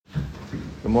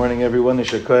Good morning, everyone.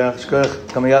 Shkoyach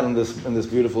coming out in this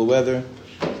beautiful weather.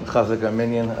 Chazak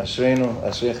Armenian, Ashreinu,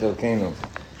 Ashrei Chelkeinu.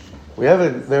 We have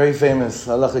a very famous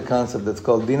halachic concept that's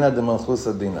called Dinã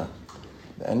dmtlכותא Dinã.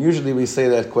 And usually we say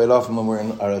that quite often when we're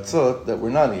in Aratzot, that we're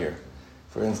not here.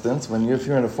 For instance, if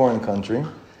you're in a foreign country,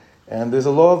 and there's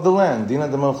a law of the land, Dinã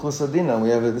dmtlכותא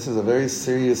Dinã, this is a very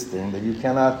serious thing, that you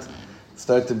cannot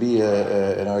start to be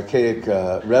an archaic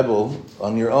rebel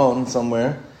on your own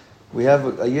somewhere. We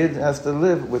have a yid has to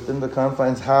live within the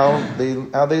confines how they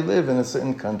live in a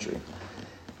certain country.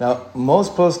 Now,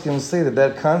 most poskim say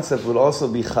that concept would also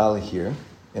be chal here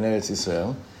in Eretz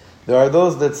Yisrael. There are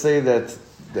those that say that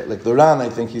like the Ran, I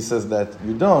think he says that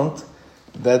you don't.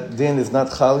 That din is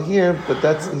not chal here, but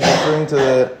he's referring to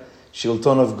the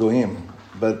shilton of goyim.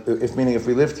 But if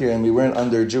we lived here and we weren't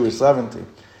under Jewish sovereignty,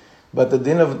 but the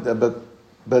din of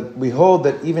But we hold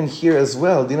that even here as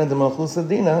well, Dinã dmtlכותא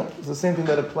Dinã is the same thing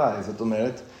that applies.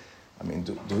 I mean,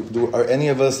 are any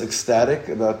of us ecstatic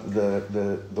about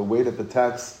the way that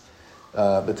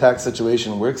the tax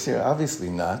situation works here? Obviously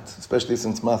not, especially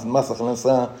since Mas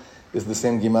Haknasa is the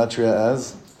same gematria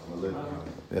as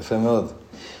Yefé Meod.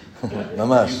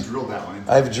 Mamash. You drilled that one.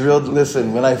 I've drilled.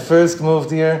 Listen, when I first moved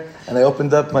here and I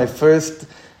opened up I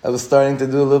was starting to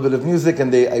do a little bit of music,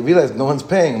 and I realized no one's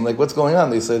paying. I'm like, what's going on?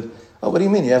 They said, oh, what do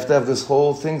you mean? You have to have this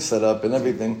whole thing set up and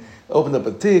everything. I opened up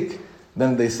a tik.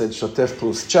 Then they said shotef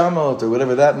plus chamot or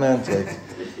whatever that meant. Like,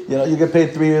 you get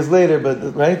paid 3 years later,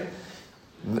 but right?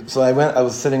 So I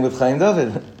was sitting with Chaim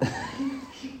David.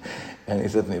 And he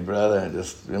said to me, brother,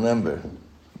 just remember,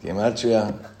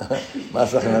 gematria,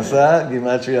 Mas Haknasa,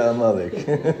 gematria Amalek.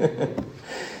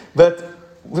 But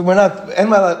we're not.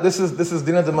 This is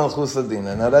Dinã dmtlכותא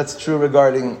Dinã. Now that's true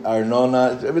regarding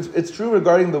Arnona. It's true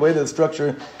regarding the way the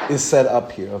structure is set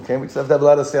up here. Okay, we just have to have a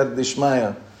lot of siyat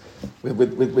dishmaya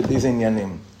with these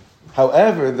inyanim.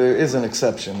 However, there is an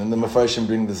exception, and the Mefarshim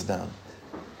bring this down.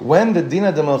 When the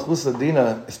Dinã dmtlכותא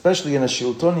Dinã, especially in a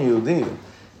shilton Yehudi,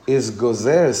 is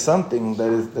gozer something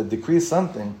that decrees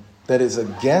something that is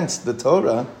against the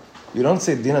Torah, you don't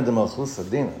say Dinã dmtlכותא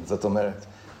Dinã. Zat omeret.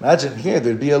 Imagine here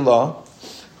there'd be a law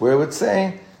where it would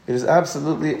say it is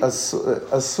absolutely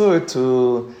asur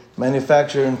to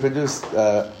manufacture and produce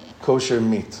kosher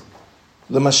meat.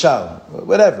 L'mashal,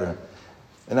 whatever.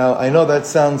 And now, I know that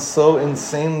sounds so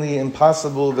insanely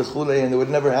impossible, and it would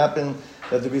never happen,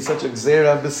 that there'd be such a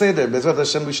gzeira b'seder. B'ezrat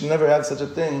Hashem, we should never have such a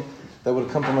thing that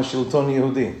would come from a shilton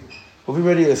Yehudi. But we've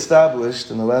already established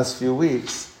in the last few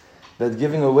weeks that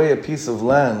giving away a piece of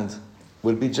land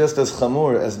would be just as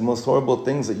chamur as the most horrible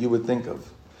things that you would think of.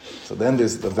 So then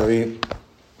there's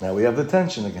now we have the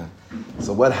tension again.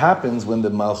 So what happens when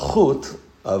the malchut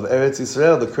of Eretz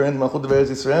Yisrael, the current malchut of Eretz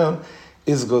Yisrael,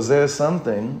 is gozer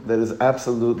something that is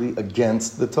absolutely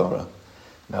against the Torah?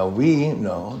 Now we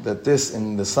know that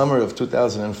in the summer of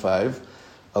 2005,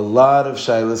 a lot of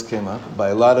shaylas came up by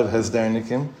a lot of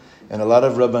hezdernikim and a lot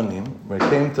of rabbanim, where it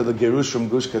came to the gerush from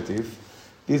Gush Katif.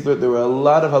 There were a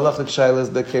lot of halachic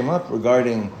shaylas that came up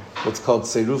regarding what's called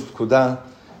seiruf pkuda.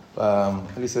 How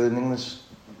do you say that in English?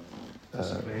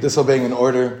 Disobeying an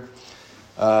order.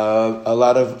 A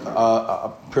lot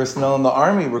of personnel in the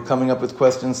army were coming up with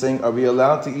questions saying, are we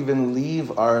allowed to even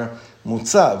leave our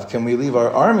mutzav? Can we leave our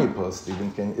army post?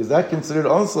 Is that considered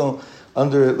also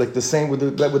under like the same, would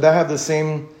that have the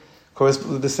same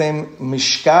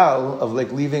mishkal of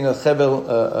like leaving a chevel,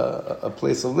 a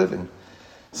place of living?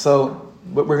 So,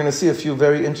 but we're going to see a few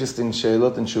very interesting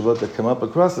sheilot and shuvot that come up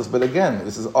across this. But again,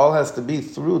 this all has to be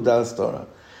through Das Torah.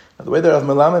 Now, the way that Rav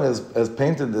Melamed has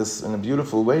painted this in a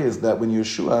beautiful way is that when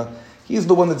Yeshua, he's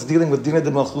the one that's dealing with Dinã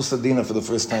dmtlכותא Dinã for the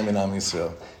first time in Am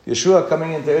Yisrael. Yeshua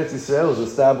coming into Eretz Yisrael is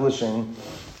establishing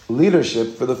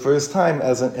leadership for the first time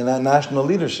in a national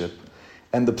leadership.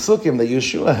 And the psukim that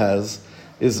Yeshua has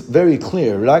is very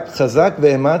clear. Rak chazak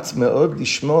ve'ematz me'od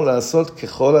lishmo la'asot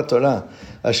kechol haTorah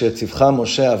asher tzivcha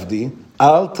Moshe avdi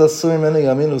al tasur mimenu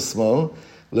yamin u'smol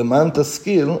leman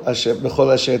taskil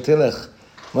b'chol asher tilech.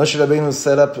 Moshe Rabbeinu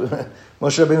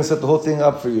set the whole thing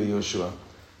up for you, Yeshua.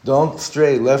 Don't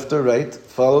stray left or right.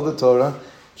 Follow the Torah.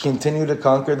 Continue to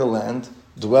conquer the land.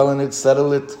 Dwell in it.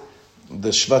 Settle it. The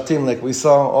shvatim, like we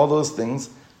saw, all those things.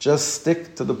 Just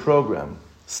stick to the program.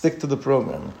 Stick to the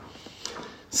program.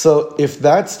 So if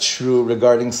that's true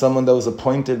regarding someone that was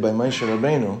appointed by Moshe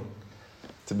Rabbeinu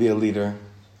to be a leader,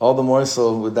 all the more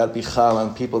so would that be chal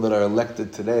on people that are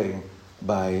elected today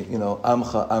by,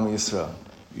 Amcha, Am Yisrael.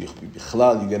 You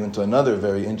get into another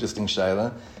very interesting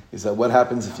shaila, is that what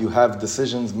happens if you have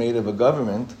decisions made of a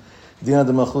government, Dinã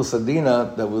dmtlכותא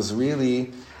Dinã, that was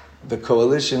really the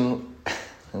coalition,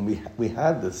 and we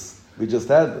just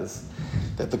had this,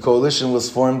 that the coalition was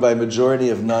formed by a majority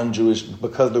of non-Jewish,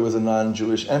 because there was a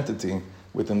non-Jewish entity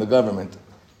within the government.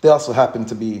 They also happened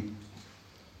to be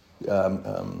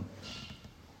Reshaim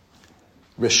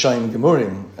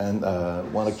Gemurim and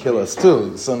want to kill us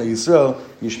too. Son of Yisrael,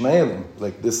 Yishmaelim,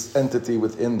 like this entity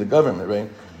within the government, right?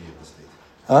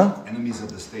 Enemies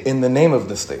of the state. In the name of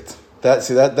the state.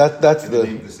 That's in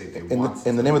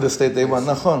the name of the state they want.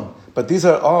 Nachon. But these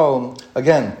are all,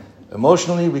 again,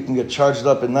 emotionally we can get charged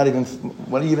up and not even,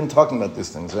 what are you even talking about these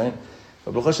things, right?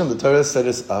 But Baruch Hashem, the Torah set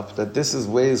us up that this is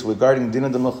ways regarding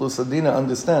Dinah Dmachlusa Dinah,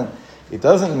 understand. It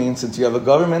doesn't mean since you have a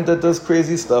government that does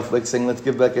crazy stuff, like saying let's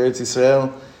give back Eretz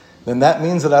Yisrael, then that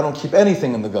means that I don't keep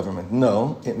anything in the government.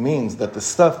 No, it means that the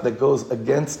stuff that goes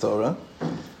against Torah,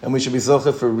 and we should be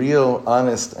zocheh for real,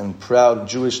 honest, and proud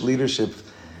Jewish leadership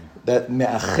that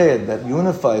me'ached, that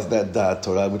unifies that da'at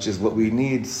Torah, which is what we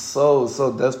need so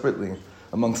desperately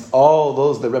amongst all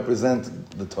those that represent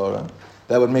the Torah.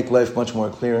 That would make life much more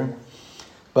clear.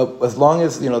 But as long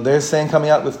as, they're saying, coming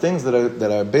out with things that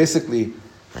are basically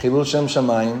chilul shem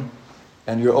shamayim,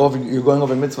 and you're going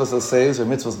over mitzvahs asayis or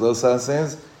mitzvahs lo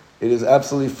asayis, it is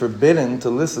absolutely forbidden to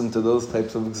listen to those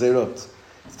types of gzerot.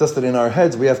 It's just that in our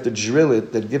heads we have to drill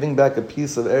it that giving back a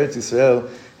piece of Eretz Yisrael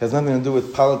has nothing to do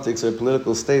with politics or a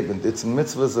political statement. It's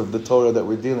mitzvahs of the Torah that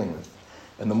we're dealing with.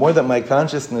 And the more that my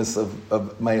consciousness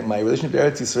of my relationship to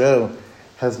Eretz Yisrael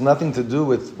has nothing to do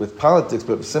with politics,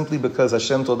 but simply because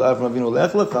Hashem told Avram Avinu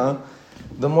lech lecha,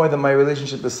 the more that my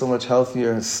relationship is so much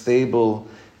healthier, stable,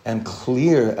 and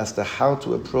clear as to how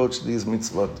to approach these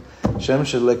mitzvot. Hashem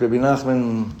should, like Rabbi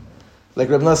Nachman, like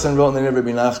Rabbi Nassan wrote in the name of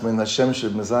Rabbi Nachman, Hashem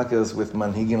should mezakeh us with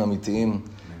manhigim amitiim,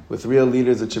 with real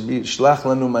leaders. It should be shlach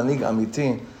lanu manhig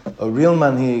amiti, a real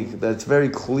manhig that's very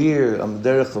clear on the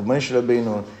derech of Moshe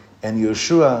Rabbeinu and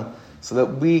Yeshua, so that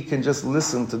we can just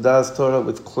listen to Das Torah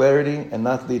with clarity and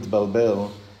not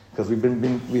litbalbel, because we've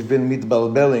been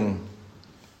mitbalbeling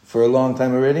for a long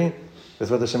time already. That's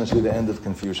what Hashem should be the end of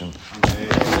confusion.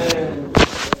 Amen.